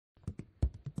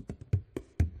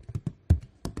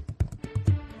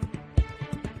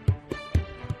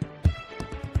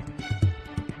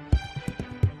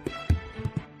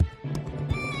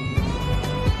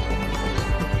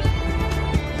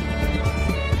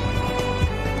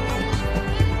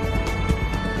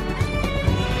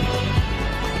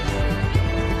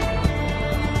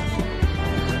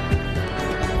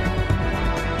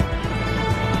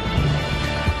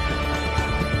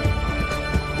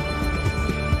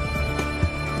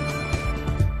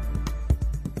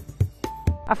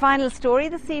Our final story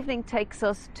this evening takes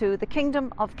us to the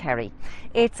Kingdom of Kerry.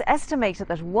 It's estimated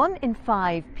that 1 in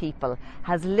 5 people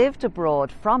has lived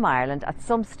abroad from Ireland at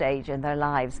some stage in their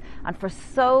lives, and for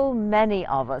so many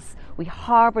of us we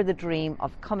harbour the dream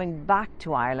of coming back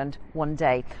to Ireland one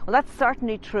day. Well, that's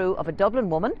certainly true of a Dublin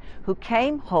woman who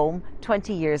came home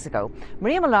 20 years ago.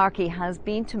 Maria Malarkey has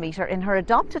been to meet her in her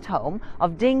adopted home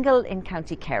of Dingle in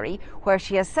County Kerry, where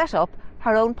she has set up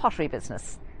her own pottery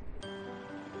business.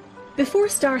 Before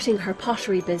starting her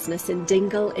pottery business in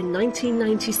Dingle in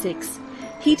 1996,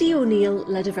 Hedi O'Neill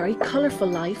led a very colourful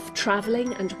life,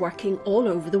 travelling and working all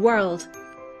over the world.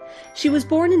 She was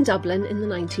born in Dublin in the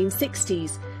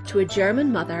 1960s to a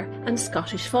German mother and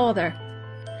Scottish father.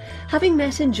 Having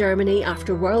met in Germany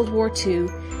after World War II,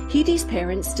 Hedi's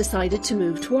parents decided to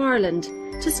move to Ireland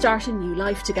to start a new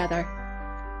life together.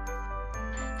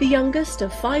 The youngest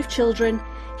of 5 children,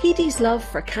 Hedi's love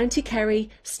for County Kerry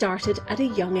started at a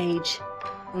young age.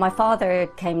 My father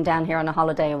came down here on a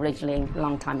holiday originally a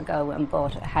long time ago and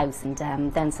bought a house and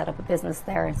then set up a business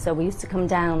there. So we used to come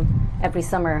down every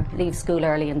summer, leave school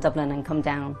early in Dublin and come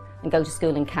down and go to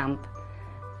school in Camp,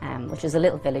 which is a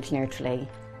little village near Tralee.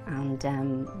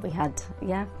 And we had,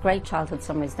 great childhood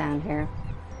summers down here.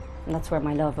 And that's where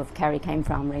my love of Kerry came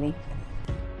from, really.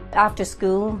 After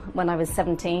school, when I was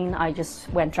 17, I just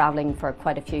went travelling for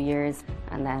quite a few years,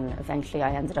 and then eventually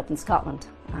I ended up in Scotland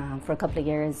for a couple of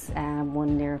years,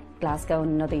 one near Glasgow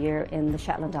and another year in the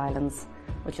Shetland Islands,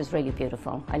 which was really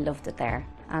beautiful. I loved it there.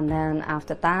 And then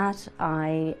after that,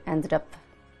 I ended up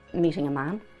meeting a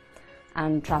man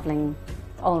and travelling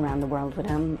all around the world with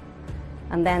him,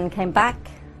 and then came back,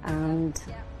 and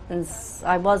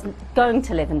I wasn't going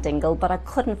to live in Dingle, but I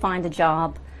couldn't find a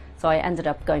job. So I ended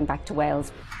up going back to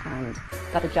Wales and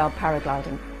got a job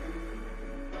paragliding.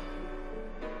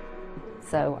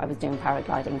 So I was doing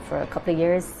paragliding for a couple of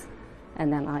years,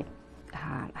 and then I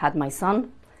had my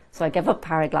son. So I gave up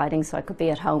paragliding so I could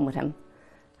be at home with him.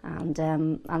 And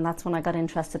that's when I got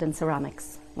interested in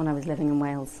ceramics, when I was living in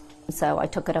Wales. So I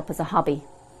took it up as a hobby.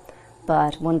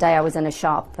 But one day I was in a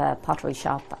shop, a pottery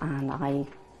shop, and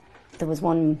there was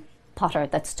one potter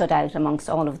that stood out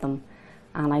amongst all of them.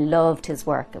 And I loved his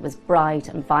work. It was bright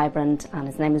and vibrant, and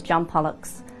his name was John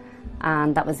Pollock's,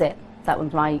 and that was it. That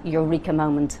was my eureka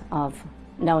moment of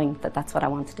knowing that that's what I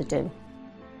wanted to do.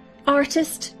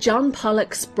 Artist John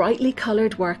Pollock's brightly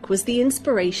coloured work was the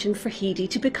inspiration for Hedi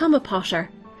to become a potter.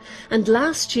 And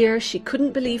last year she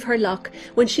couldn't believe her luck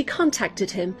when she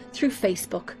contacted him through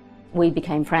Facebook. We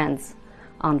became friends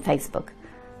on Facebook,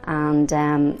 and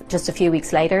just a few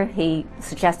weeks later he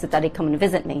suggested that he'd come and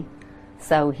visit me.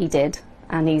 So he did.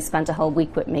 And he spent a whole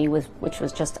week with me, which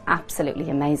was just absolutely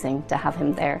amazing to have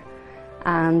him there.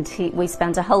 And we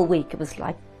spent a whole week, it was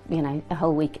like, a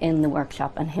whole week in the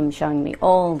workshop, and him showing me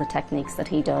all the techniques that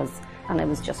he does. And it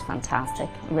was just fantastic,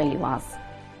 it really was.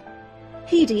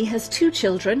 Hedi has 2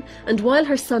 children, and while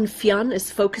her son Fionn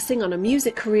is focusing on a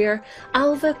music career,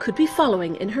 Alva could be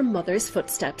following in her mother's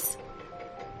footsteps.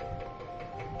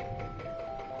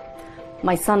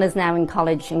 My son is now in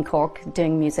college in Cork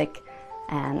doing music.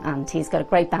 And he's got a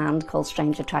great band called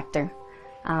Strange Attractor.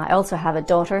 I also have a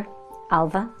daughter,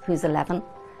 Alva, who's 11,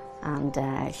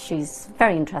 and she's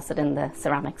very interested in the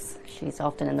ceramics. She's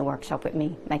often in the workshop with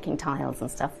me, making tiles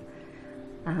and stuff.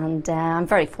 And I'm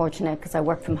very fortunate because I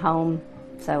work from home,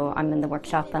 so I'm in the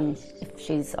workshop, and if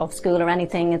she's off school or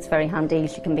anything, it's very handy.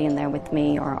 She can be in there with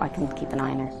me, or I can keep an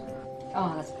eye on her.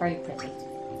 Oh, that's very pretty.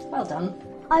 Well done.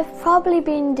 I've probably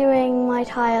been doing my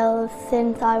tiles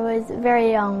since I was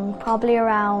very young, probably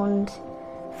around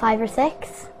 5 or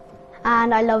 6.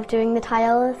 And I love doing the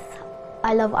tiles.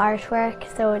 I love artwork,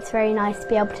 so it's very nice to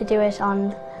be able to do it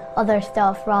on other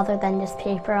stuff rather than just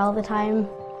paper all the time.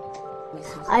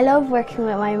 I love working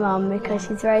with my mum because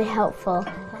she's very helpful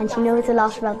and she knows a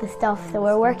lot about the stuff that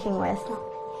we're working with.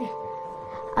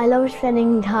 I love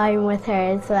spending time with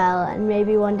her as well, and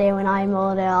maybe one day when I'm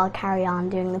older I'll carry on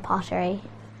doing the pottery.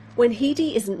 When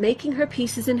Hedi isn't making her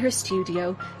pieces in her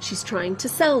studio, she's trying to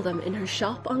sell them in her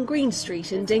shop on Green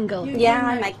Street in Dingle. Yeah,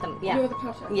 I make them, yeah. You're the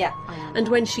potter? Yeah, I am. And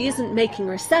when she isn't making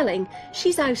or selling,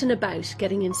 she's out and about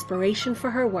getting inspiration for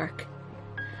her work.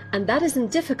 And that isn't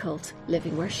difficult,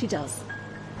 living where she does.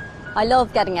 I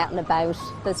love getting out and about.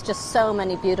 There's just so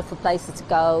many beautiful places to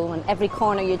go, and every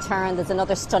corner you turn there's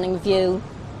another stunning view.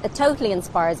 It totally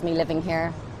inspires me living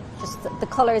here. Just the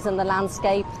colours in the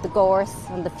landscape, the gorse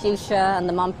and the fuchsia and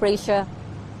the Montbretia.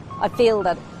 I feel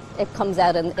that it comes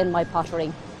out in my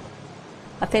pottery.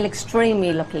 I feel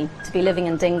extremely lucky to be living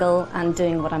in Dingle and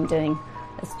doing what I'm doing.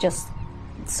 It's just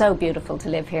so beautiful to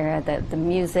live here. The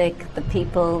music, the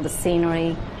people, the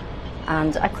scenery,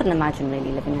 and I couldn't imagine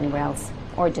really living anywhere else.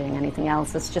 or doing anything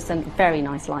else. It's just a very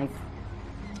nice life.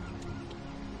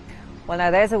 Well,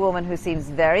 now there's a woman who seems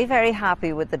very, very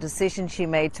happy with the decision she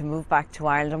made to move back to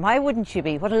Ireland. And why wouldn't she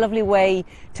be? What a lovely way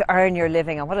to earn your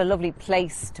living, and what a lovely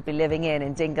place to be living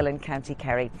in Dingle in County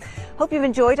Kerry. Hope you've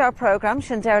enjoyed our programme.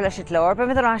 Sin deir leis lór, ba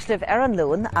midar ashlif an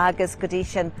lún agus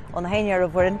godíshin on héinear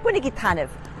of wurin bunig tanib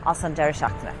as an deir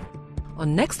seachtaine.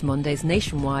 On next Monday's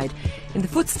Nationwide, in the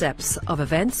footsteps of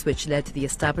events which led to the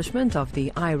establishment of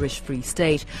the Irish Free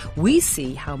State, we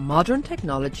see how modern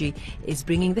technology is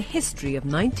bringing the history of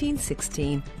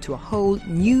 1916 to a whole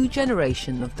new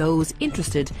generation of those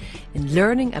interested in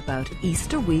learning about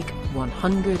Easter week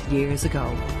 100 years ago.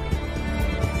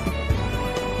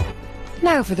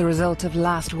 Now for the result of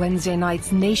last Wednesday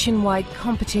night's nationwide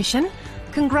competition.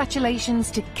 Congratulations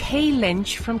to Kay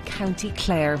Lynch from County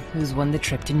Clare, who's won the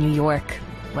trip to New York.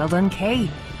 Well done, Kay.